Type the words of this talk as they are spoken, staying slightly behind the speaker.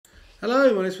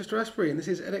Hello, my name is Mr. Asprey and this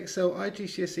is Edexcel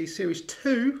IGCSE Series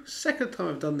 2, second time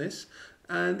I've done this,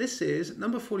 and this is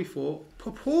number 44,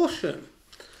 proportion.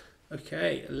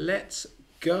 Okay, let's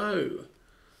go.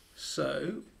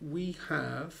 So we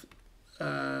have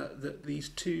that these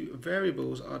two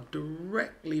variables are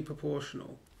directly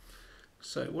proportional.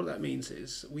 So what that means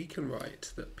is we can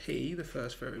write that P, the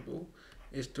first variable,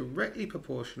 is directly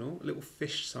proportional, a little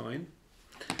fish sign,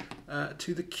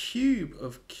 to the cube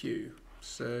of Q.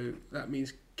 So that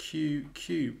means Q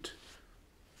cubed.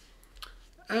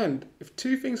 And if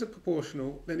two things are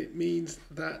proportional, then it means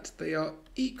that they are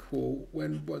equal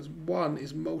when one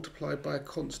is multiplied by a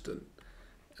constant.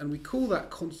 And we call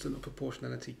that constant of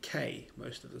proportionality K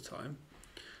most of the time.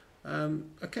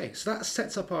 Okay, so that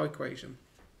sets up our equation.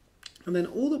 And then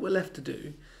all that we're left to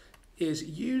do is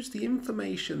use the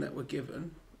information that we're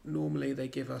given. Normally they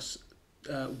give us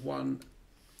one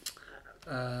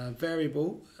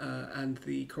variable and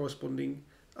the corresponding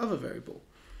other variable,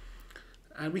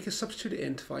 and we can substitute it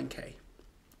in to find K.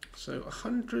 So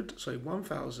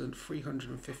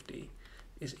 1350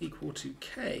 is equal to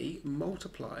K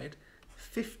multiplied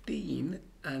 15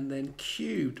 and then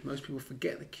cubed. Most people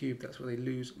forget the cube, that's where they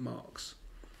lose marks.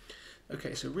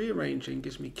 Okay, so rearranging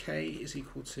gives me K is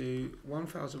equal to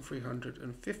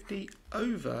 1350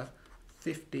 over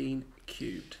 15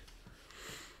 cubed.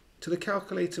 To the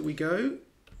calculator we go,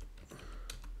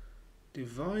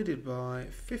 divided by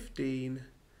 15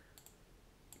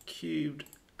 cubed,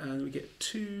 and we get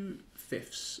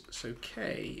 2/5. So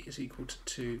K is equal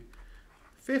to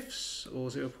 2/5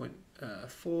 or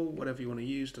 0.4, whatever you want to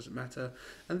use, doesn't matter.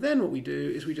 And then what we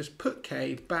do is we just put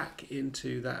K back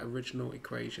into that original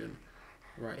equation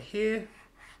right here.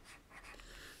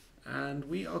 And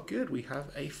we are good. We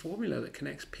have a formula that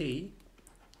connects P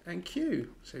and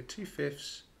Q. So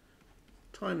 2/5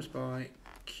 times by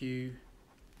Q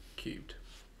cubed.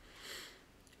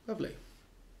 Lovely.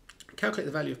 Calculate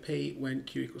the value of P when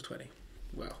Q equals 20.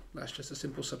 Well, that's just a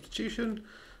simple substitution.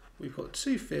 We've got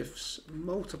 2/5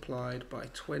 multiplied by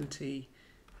 20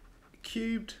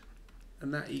 cubed,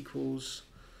 and that equals,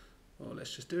 well,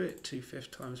 let's just do it, 2/5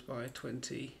 times by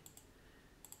 20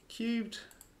 cubed,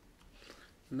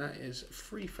 and that is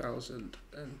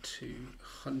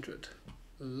 3,200.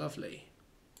 Lovely.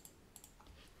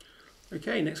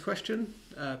 Okay, next question.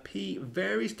 P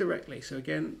varies directly. So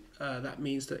again, that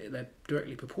means that they're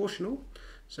directly proportional.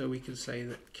 So we can say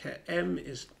that M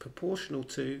is proportional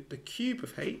to the cube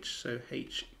of H, so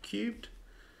H cubed,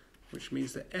 which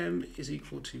means that M is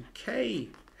equal to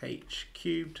KH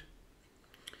cubed.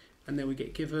 And then we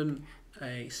get given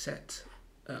a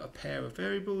pair of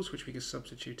variables which we can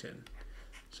substitute in.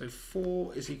 So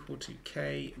 4 is equal to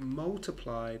K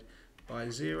multiplied by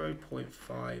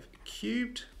 0.5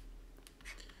 cubed.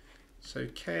 So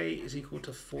K is equal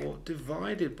to 4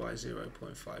 divided by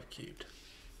 0.5 cubed.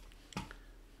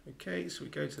 Okay, so we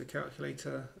go to the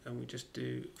calculator and we just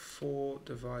do 4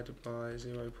 divided by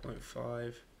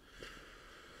 0.5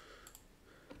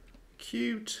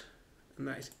 cubed, and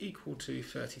that is equal to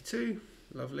 32.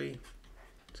 Lovely.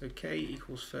 So K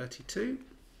equals 32.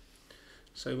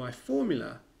 So my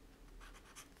formula,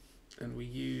 and we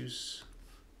use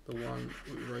the one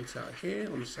we wrote out here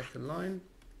on the second line,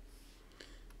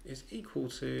 is equal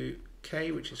to K,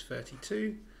 which is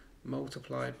 32,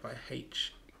 multiplied by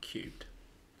H cubed.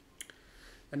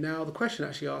 And now the question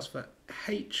actually asks for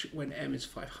H when M is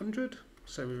 500,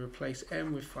 so we replace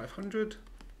M with 500,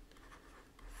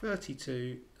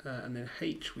 32, and then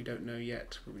H we don't know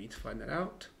yet, but we need to find that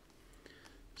out.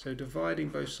 So dividing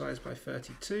both sides by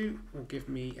 32 will give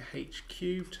me H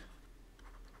cubed,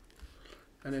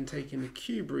 and then taking the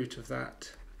cube root of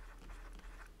that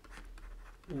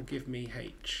will give me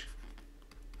H.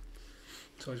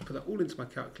 So I just put that all into my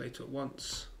calculator at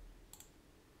once.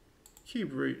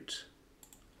 Cube root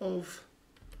of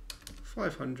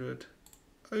 500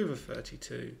 over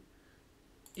 32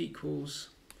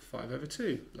 equals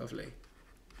 5/2. Lovely.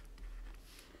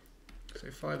 So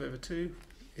 5/2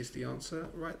 is the answer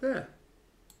right there.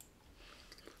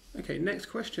 Okay, next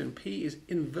question. P is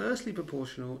inversely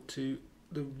proportional to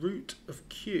the root of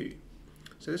Q.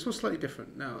 So this was slightly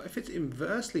different. Now, if it's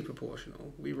inversely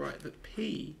proportional, we write that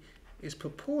P is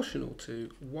proportional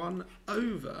to 1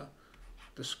 over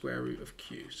the square root of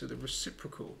Q. So the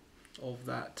reciprocal of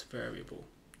that variable.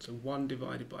 So 1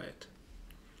 divided by it.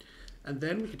 And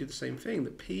then we could do the same thing,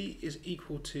 that P is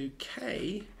equal to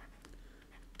K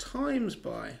times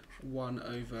by 1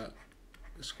 over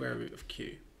the square root of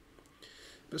Q.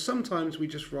 But sometimes we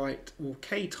just write, well,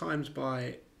 K times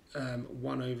by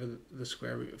 1 over the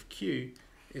square root of Q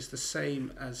is the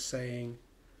same as saying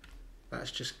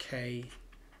that's just K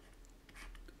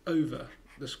over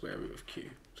the square root of q.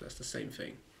 So that's the same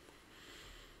thing.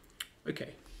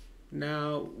 Okay,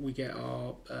 now we get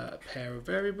our pair of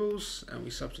variables and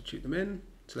we substitute them in.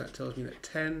 So that tells me that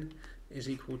 10 is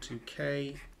equal to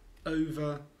k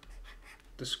over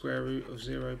the square root of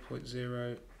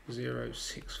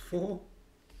 0.0064.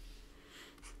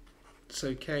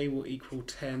 So k will equal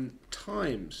 10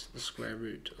 times the square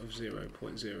root of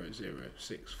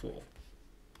 0.0064.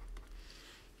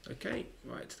 Okay,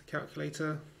 right to the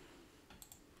calculator.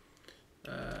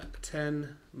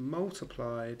 10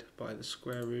 multiplied by the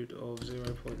square root of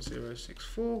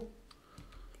 0.064,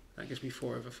 that gives me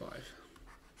 4 over 5.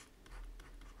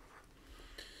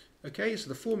 Okay, so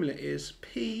the formula is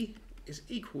P is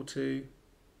equal to,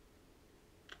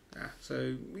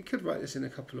 so we could write this in a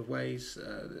couple of ways.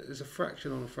 There's a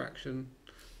fraction on a fraction,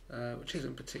 which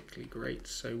isn't particularly great,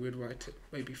 so we'd write it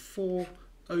maybe 4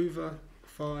 over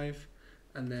 5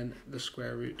 and then the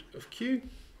square root of q.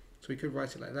 So we could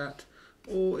write it like that.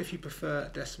 Or if you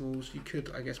prefer decimals, you could,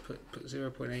 I guess, put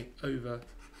 0.8 over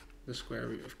the square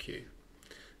root of q.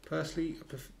 Personally,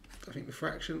 I think the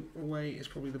fraction way is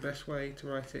probably the best way to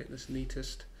write it, it's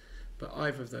neatest, but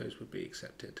either of those would be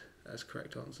accepted as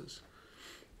correct answers.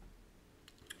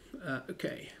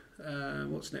 Okay,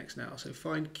 what's next now? So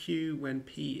find q when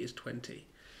p is 20.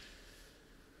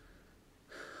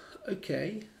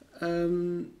 Okay,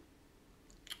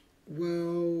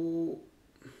 well,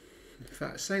 in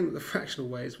fact, saying that the fractional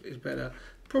way is better,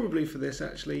 probably for this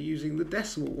actually using the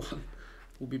decimal one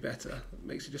will be better. It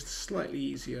makes it just slightly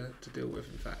easier to deal with,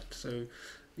 in fact. So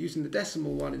using the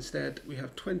decimal one instead, we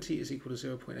have 20 is equal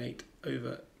to 0.8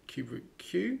 over cube root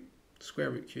q,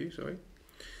 square root q, sorry.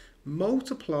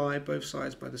 Multiply both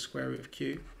sides by the square root of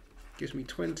q, gives me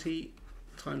 20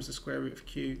 times the square root of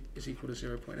q is equal to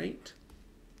 0.8.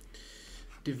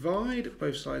 Divide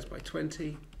both sides by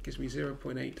 20, gives me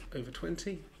 0.8 over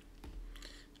 20.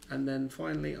 And then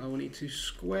finally I will need to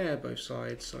square both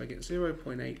sides, so I get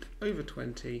 0.8 over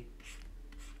 20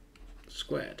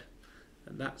 squared.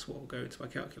 And that's what will go into my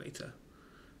calculator.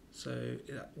 So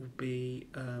that will be,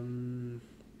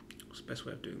 what's the best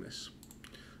way of doing this?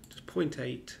 Just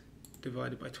 0.8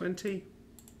 divided by 20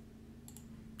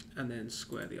 and then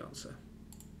square the answer.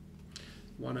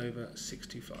 1 over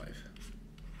 625.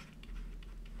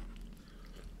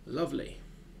 Lovely.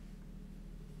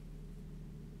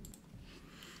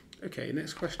 Okay,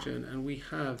 next question, and we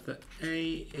have that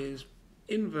A is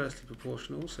inversely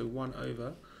proportional, so 1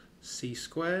 over c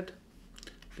squared.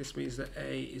 This means that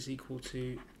A is equal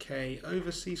to k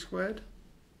over c squared.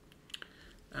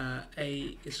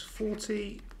 A is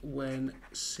 40 when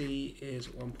c is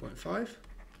 1.5.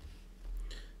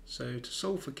 So to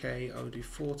solve for k, I will do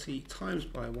 40 times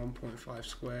by 1.5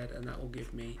 squared, and that will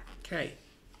give me k.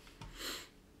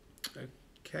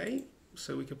 Okay,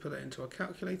 so we can put that into our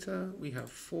calculator. We have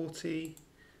 40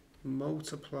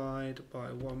 multiplied by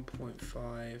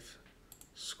 1.5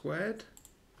 squared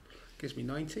gives me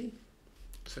 90.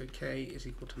 So k is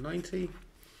equal to 90.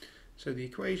 So the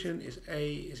equation is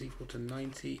A is equal to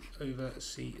 90 over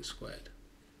c squared.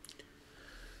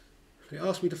 They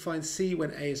asked me to find c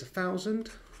when A is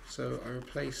 1,000. So I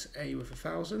replace A with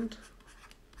 1,000.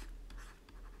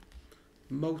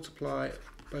 Multiply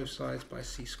both sides by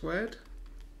c squared.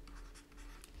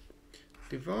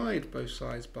 Divide both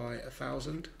sides by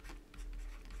 1,000.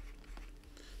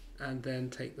 And then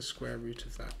take the square root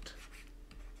of that.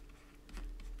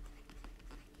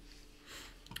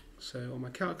 So on my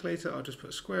calculator, I'll just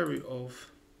put square root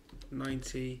of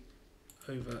 90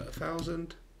 over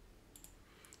 1,000,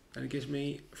 and it gives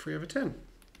me 3 over 10.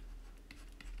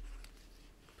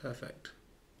 Perfect.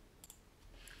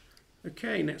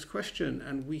 Okay, next question,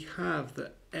 and we have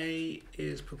that A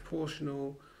is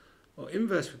proportional or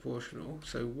inverse proportional,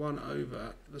 so 1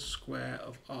 over the square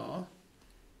of R.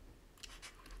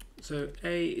 So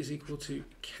A is equal to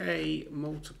k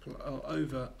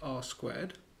over R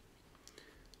squared.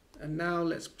 And now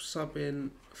let's sub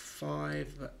in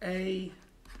 5 for A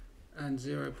and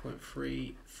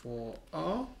 0.3 for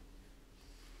R.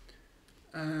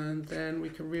 And then we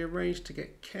can rearrange to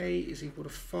get k is equal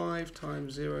to 5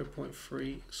 times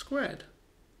 0.3 squared.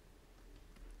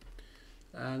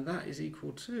 And that is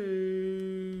equal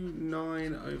to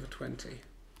 9 over 20.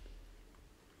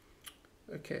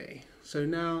 Okay, so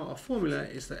now our formula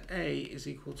is that A is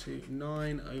equal to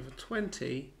 9 over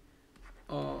 20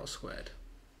 R squared.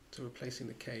 So replacing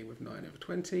the k with 9 over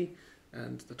 20,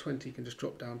 and the 20 can just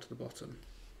drop down to the bottom.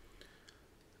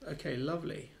 Okay,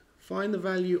 lovely. Find the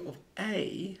value of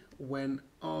A when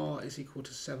R is equal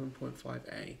to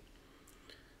 7.5A.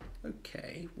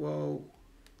 Okay, well,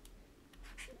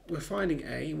 we're finding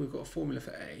A, and we've got a formula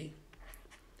for A.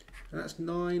 And that's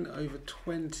 9 over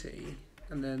 20,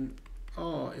 and then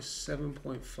r is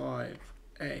 7.5a,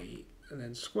 and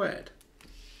then squared.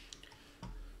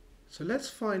 So let's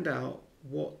find out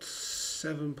what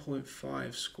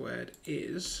 7.5 squared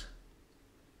is.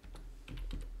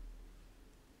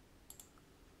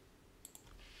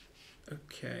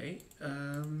 Okay,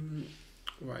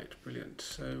 right, brilliant.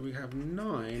 So we have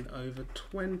 9 over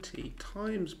 20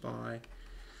 times by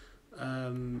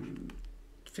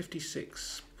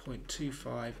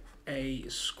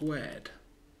 56.25a squared.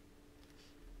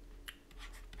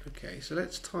 Okay, so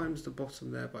let's times the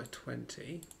bottom there by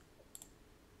 20.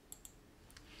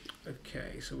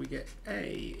 Okay, so we get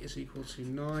a is equal to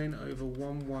 9 over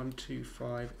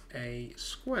 1125a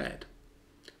squared.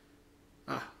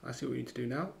 Ah, I see what we need to do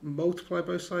now. Multiply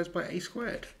both sides by a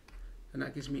squared. And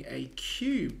that gives me a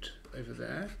cubed over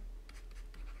there.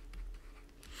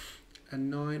 And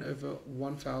 9 over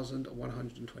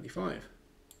 1125.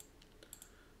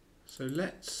 So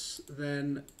let's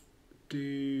then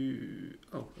do...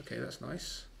 Oh, okay, that's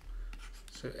nice.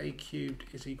 So a cubed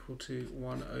is equal to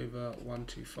 1 over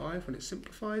 125 when it's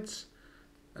simplified.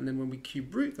 And then when we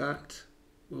cube root that,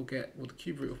 we'll get, well, the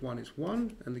cube root of 1 is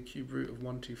 1, and the cube root of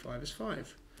 125 is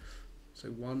 5. So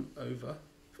 1 over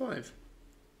 5.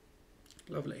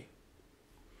 Lovely.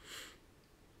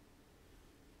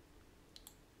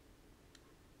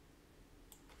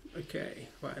 Okay,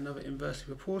 right, another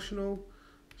inversely proportional.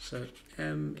 So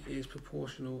m is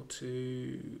proportional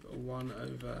to 1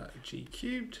 over g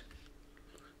cubed,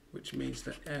 which means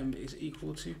that m is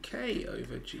equal to k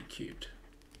over g cubed.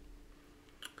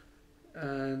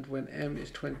 And when m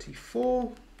is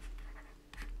 24,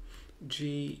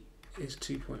 g is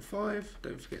 2.5,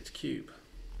 don't forget to cube.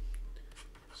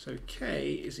 So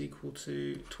k is equal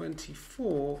to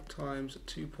 24 times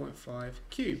 2.5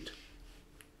 cubed.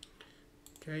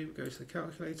 Okay, we go to the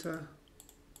calculator.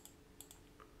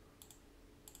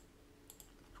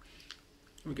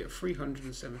 We get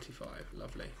 375,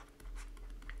 lovely.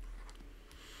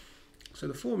 So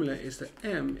the formula is that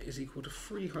m is equal to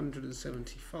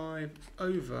 375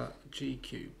 over g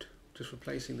cubed. Just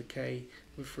replacing the k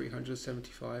with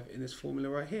 375 in this formula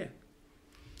right here.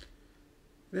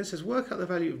 And then it says work out the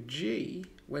value of g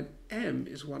when m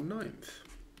is 1/9.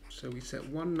 So we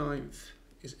set 1/9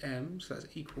 is m, so that's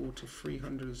equal to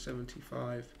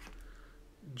 375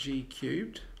 g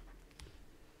cubed.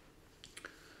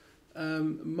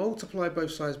 Multiply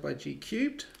both sides by g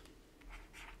cubed.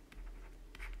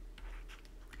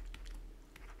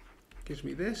 Gives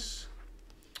me this.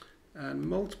 And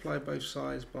multiply both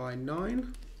sides by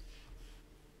 9.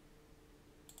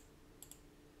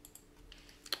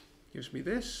 Gives me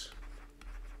this.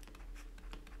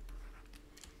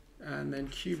 And then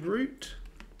cube root.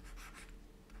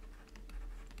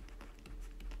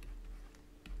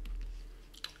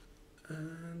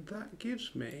 And that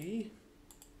gives me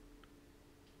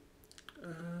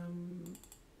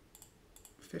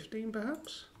 15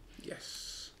 perhaps?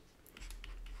 Yes,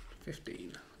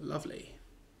 15. Lovely.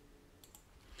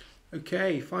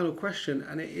 Okay, final question,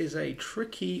 and it is a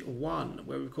tricky one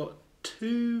where we've got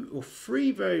 2 or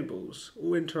 3 variables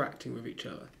all interacting with each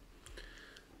other.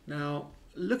 Now,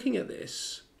 looking at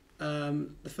this,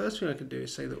 the first thing I could do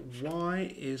is say that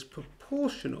y is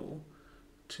proportional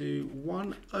to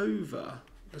 1 over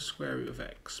the square root of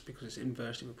x because it's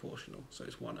inversely proportional, so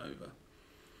it's 1 over.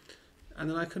 And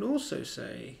then I can also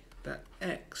say that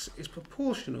x is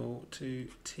proportional to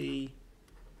t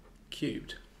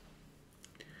cubed.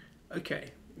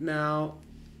 Okay, now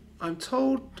I'm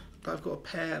told that I've got a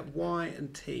pair y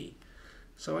and t.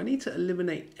 So I need to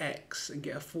eliminate x and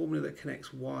get a formula that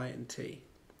connects y and t.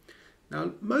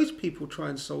 Now most people try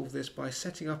and solve this by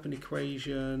setting up an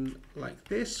equation like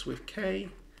this with k,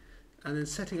 and then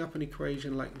setting up an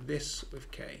equation like this with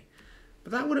k.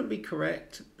 But that wouldn't be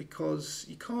correct because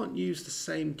you can't use the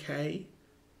same k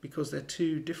because they're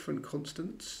 2 different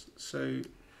constants. So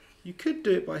you could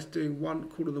do it by doing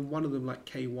calling one of them like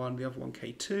k1, the other one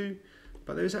k2,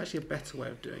 but there is actually a better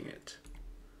way of doing it.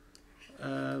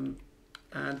 And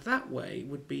that way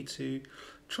would be to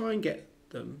try and get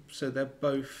them so they're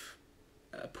both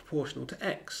proportional to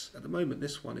x. At the moment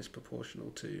this one is proportional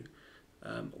to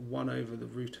 1 over the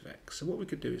root of x. So what we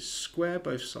could do is square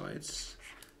both sides.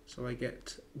 So I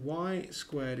get y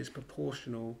squared is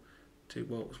proportional to,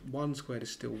 well, 1 squared is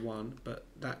still 1, but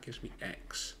that gives me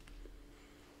x.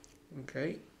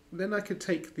 Okay, then I could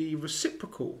take the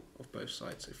reciprocal of both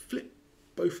sides, so flip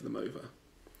both of them over.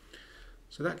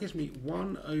 So that gives me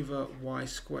 1 over y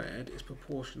squared is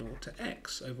proportional to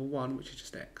x over 1, which is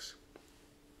just x.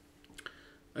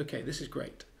 Okay, this is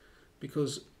great,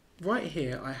 because right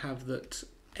here I have that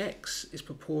x is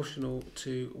proportional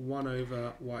to 1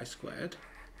 over y squared.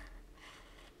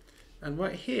 And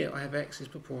right here I have x is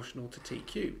proportional to t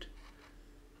cubed.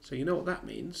 So you know what that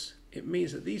means? It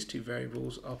means that these two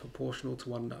variables are proportional to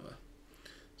one another.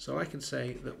 So I can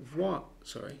say that 1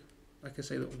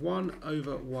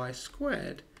 over y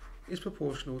squared is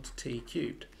proportional to t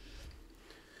cubed.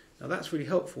 Now that's really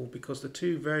helpful because the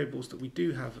two variables that we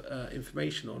do have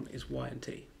information on is y and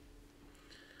t.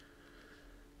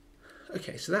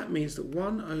 Okay, so that means that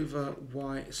 1 over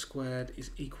y squared is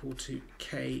equal to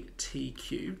kt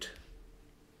cubed.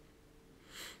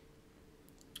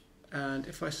 And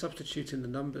if I substitute in the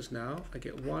numbers now, I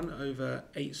get 1 over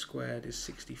 8 squared is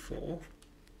 64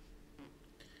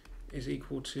 is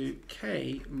equal to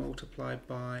k multiplied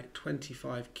by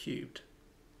 25 cubed.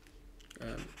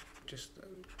 Let me just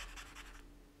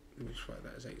write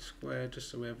that as 8 squared just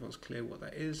so everyone's clear what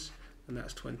that is, and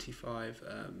that's 25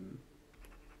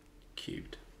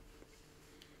 cubed.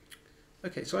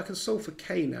 Okay, so I can solve for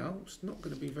k now. It's not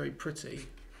going to be very pretty,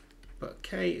 but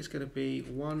k is going to be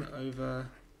 1 over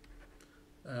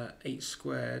 8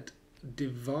 squared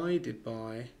divided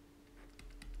by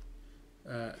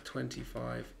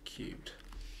 25 cubed.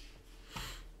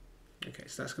 Okay,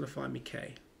 so that's going to find me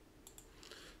k.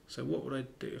 So what would I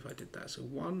do if I did that? So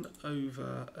 1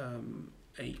 over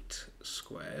 8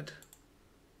 squared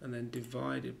and then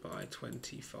divided by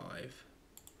 25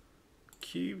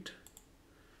 cubed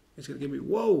is going to give me,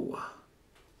 whoa,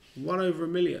 1 over a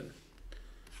million.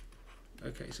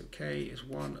 Okay, so k is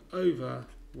 1 over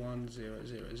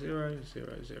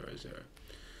 1,000,000,000.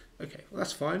 Okay, well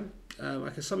that's fine. I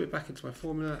can sum it back into my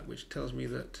formula, which tells me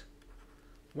that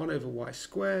 1 over y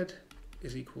squared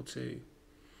is equal to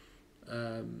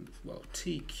well,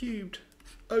 t cubed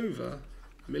over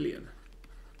a million.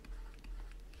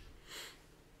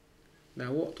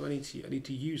 Now what do I need to use? I need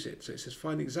to use it. So it says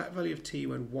find the exact value of t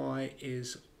when y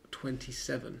is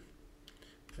 27.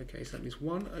 Okay, so that means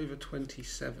 1 over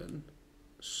 27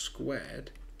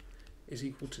 squared is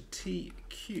equal to t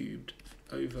cubed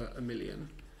over a million.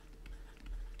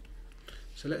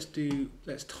 So let's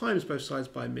times both sides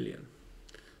by a million.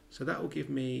 So that will give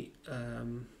me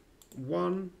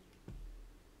 1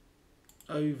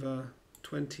 over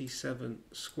 27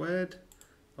 squared.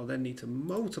 I'll then need to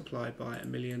multiply by a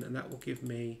million, and that will give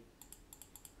me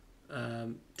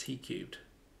t cubed.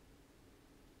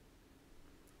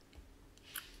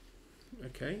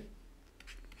 Okay,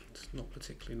 it's not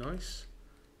particularly nice.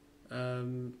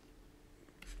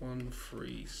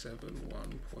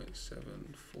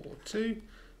 1371.742.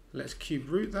 Let's cube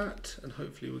root that, and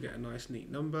hopefully we'll get a nice neat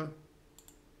number.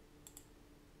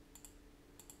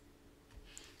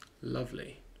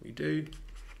 Lovely, we do.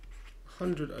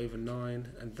 100 over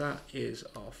 9, and that is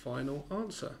our final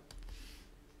answer.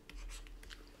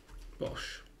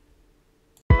 Bosh.